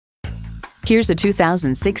Here's a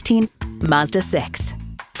 2016 Mazda 6.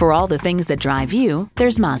 For all the things that drive you,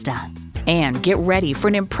 there's Mazda. And get ready for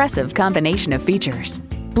an impressive combination of features: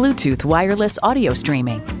 Bluetooth wireless audio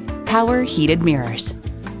streaming, power heated mirrors,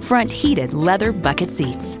 front heated leather bucket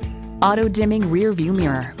seats, auto dimming rear view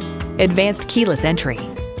mirror, advanced keyless entry,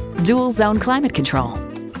 dual zone climate control,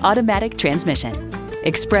 automatic transmission,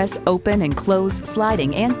 express open and close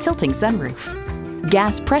sliding and tilting sunroof,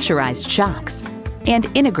 gas pressurized shocks, and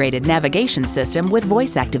integrated navigation system with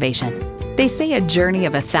voice activation. They say a journey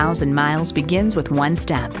of 1,000 miles begins with one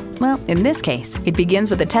step. Well, in this case, it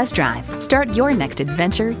begins with a test drive. Start your next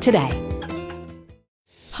adventure today.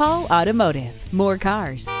 Hall Automotive. More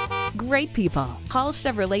cars, great people. Hall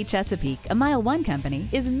Chevrolet Chesapeake, a MileOne company,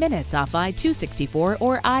 is minutes off I-264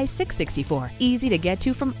 or I-664. Easy to get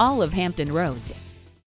to from all of Hampton roads.